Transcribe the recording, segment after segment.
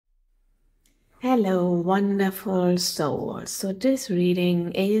Hello, wonderful soul. So this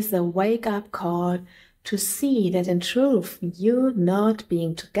reading is a wake-up call to see that in truth, you not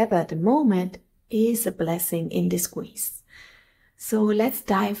being together at the moment is a blessing in disguise. So let's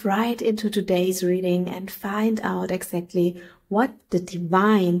dive right into today's reading and find out exactly what the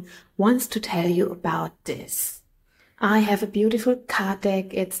divine wants to tell you about this. I have a beautiful card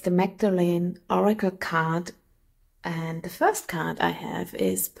deck. It's the Magdalene Oracle card. And the first card I have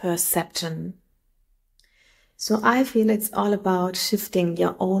is Perception. So I feel it's all about shifting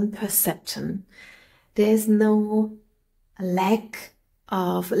your own perception. There's no lack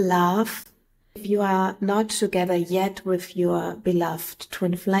of love. If you are not together yet with your beloved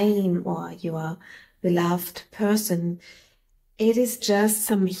twin flame or your beloved person, it is just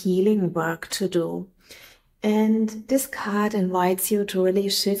some healing work to do. And this card invites you to really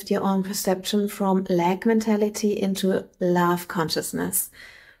shift your own perception from lack mentality into love consciousness.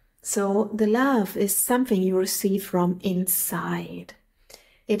 So the love is something you receive from inside.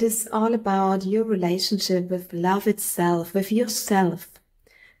 It is all about your relationship with love itself, with yourself,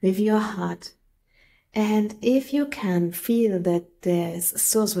 with your heart. And if you can feel that there's a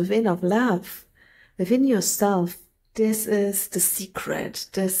source within of love, within yourself, this is the secret.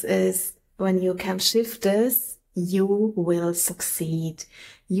 This is when you can shift this, you will succeed.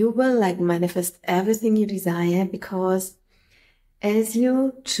 You will manifest everything you desire, because as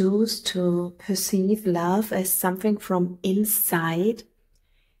you choose to perceive love as something from inside,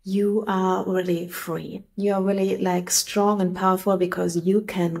 you are really free. You are really strong and powerful, because you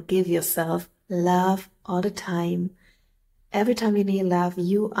can give yourself love all the time. Every time you need love,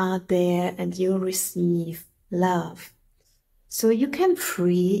 you are there and you receive love. So you can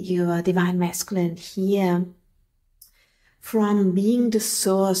free your divine masculine here from being the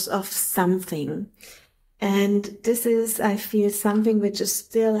source of something. And this is, I feel, something which is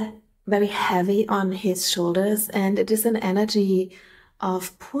still very heavy on his shoulders, and it is an energy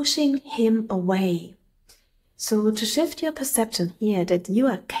of pushing him away. So to shift your perception here, that you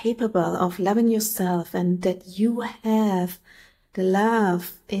are capable of loving yourself and that you have the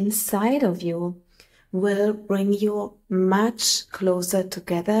love inside of you, will bring you much closer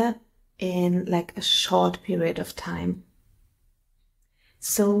together in a short period of time.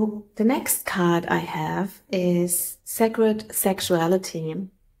 So the next card I have is Sacred Sexuality.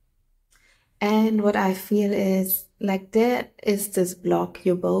 And what I feel is there is this block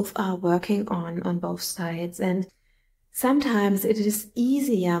you both are working on both sides. And sometimes it is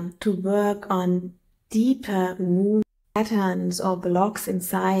easier to work on deeper wound patterns or blocks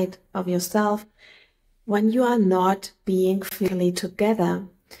inside of yourself when you are not being physically together.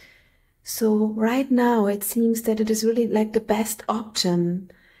 So right now it seems that it is really the best option,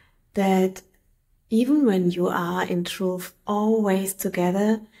 that even when you are in truth always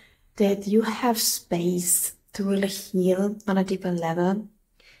together, that you have space to really heal on a deeper level.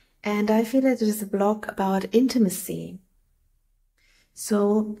 And I feel that it is a block about intimacy.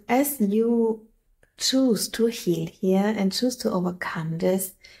 So as you choose to heal here and choose to overcome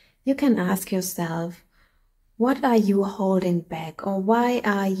this, you can ask yourself, what are you holding back, or why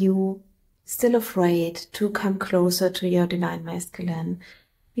are you still afraid to come closer to your divine masculine?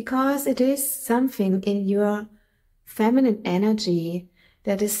 Because it is something in your feminine energy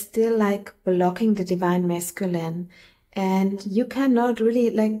that is still blocking the divine masculine, and you cannot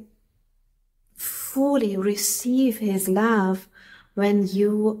really fully receive his love when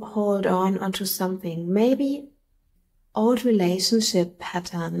you hold on onto something. Maybe old relationship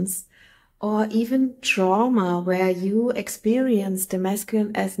patterns, or even trauma where you experience the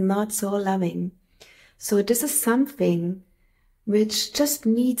masculine as not so loving. So this is something which just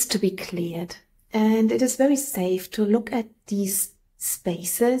needs to be cleared. And it is very safe to look at these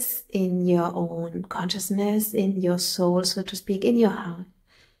spaces in your own consciousness, in your soul, so to speak, in your heart.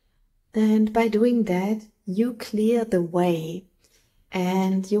 And by doing that, you clear the way,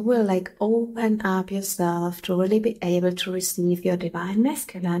 and you will open up yourself to really be able to receive your divine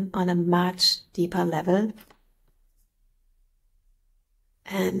masculine on a much deeper level,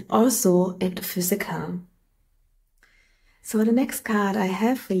 and also in the physical. So the next card I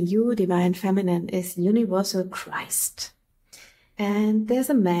have for you, divine feminine, is Universal Christ. And there's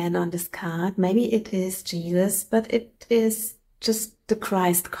a man on this card. Maybe it is Jesus, but it is just the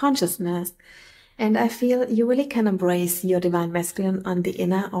Christ consciousness. And I feel you really can embrace your divine masculine on the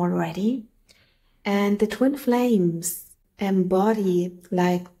inner already. And the twin flames embody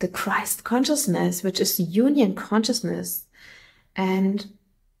the Christ consciousness, which is union consciousness. And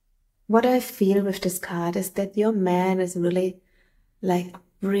what I feel with this card is that your man is really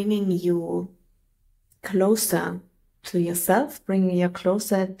bringing you closer to yourself, bringing you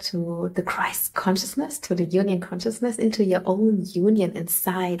closer to the Christ consciousness, to the union consciousness, into your own union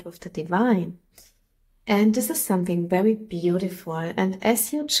inside with the divine. And this is something very beautiful. And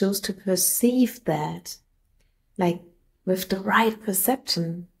as you choose to perceive that, like with the right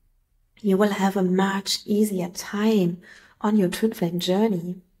perception, you will have a much easier time on your twin flame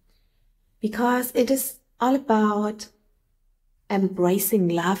journey, because it is all about embracing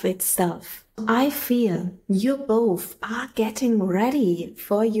love itself. I feel you both are getting ready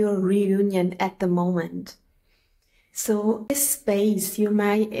for your reunion at the moment. So this space you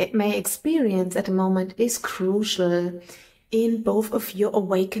may experience at the moment is crucial in both of your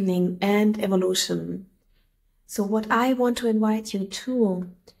awakening and evolution. So what I want to invite you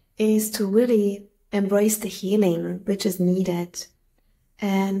to is to really embrace the healing which is needed.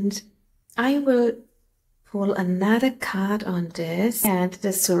 And I will pull another card on this, and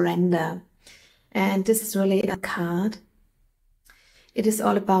the surrender. And this is really a card. It is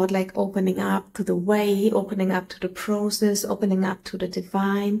all about like opening up to the way, opening up to the process, opening up to the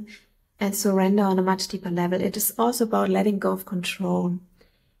divine, and surrender on a much deeper level. It is also about letting go of control.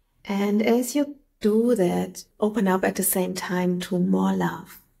 And as you do that, open up at the same time to more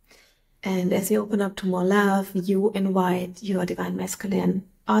love. And as you open up to more love, you invite your divine masculine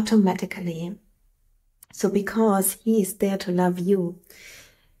automatically. So because he is there to love you,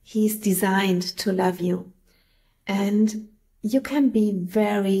 he's designed to love you. And you can be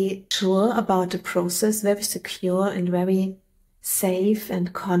very sure about the process, very secure and very safe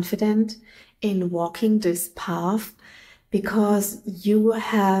and confident in walking this path, because you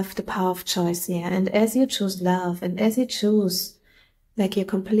have the power of choice here. And as you choose love, and as you choose like your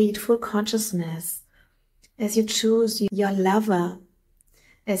complete full consciousness, as you choose your lover,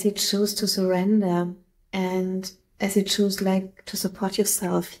 as you choose to surrender, and as you choose like to support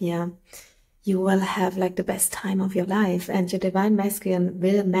yourself here, you will have like the best time of your life, and your divine masculine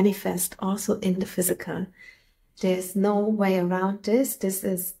will manifest also in the physical. There's no way around this. This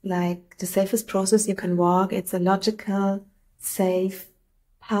is like the safest process you can walk. It's a logical, safe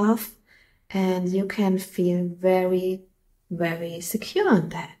path, and you can feel very, very secure on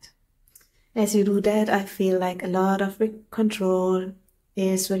that. As you do that, I feel like a lot of control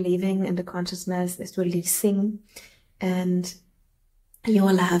is relieving, and the consciousness is releasing, and you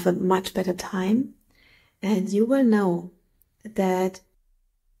will have a much better time, and you will know that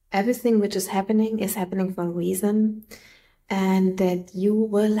everything which is happening for a reason, and that you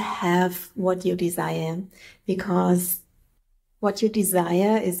will have what you desire, because what you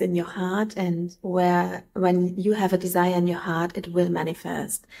desire is in your heart, and when you have a desire in your heart, it will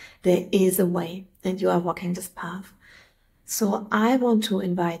manifest. There is a way, and you are walking this path. So I want to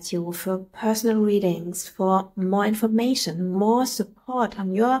invite you for personal readings, for more information, more support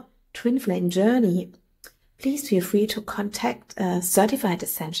on your twin flame journey. Please feel free to contact a certified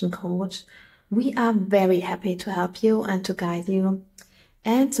Ascension coach. We are very happy to help you and to guide you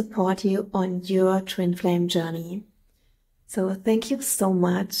and support you on your twin flame journey. So thank you so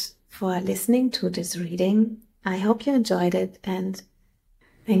much for listening to this reading. I hope you enjoyed it, and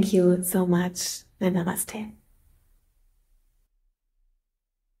thank you so much, and namaste.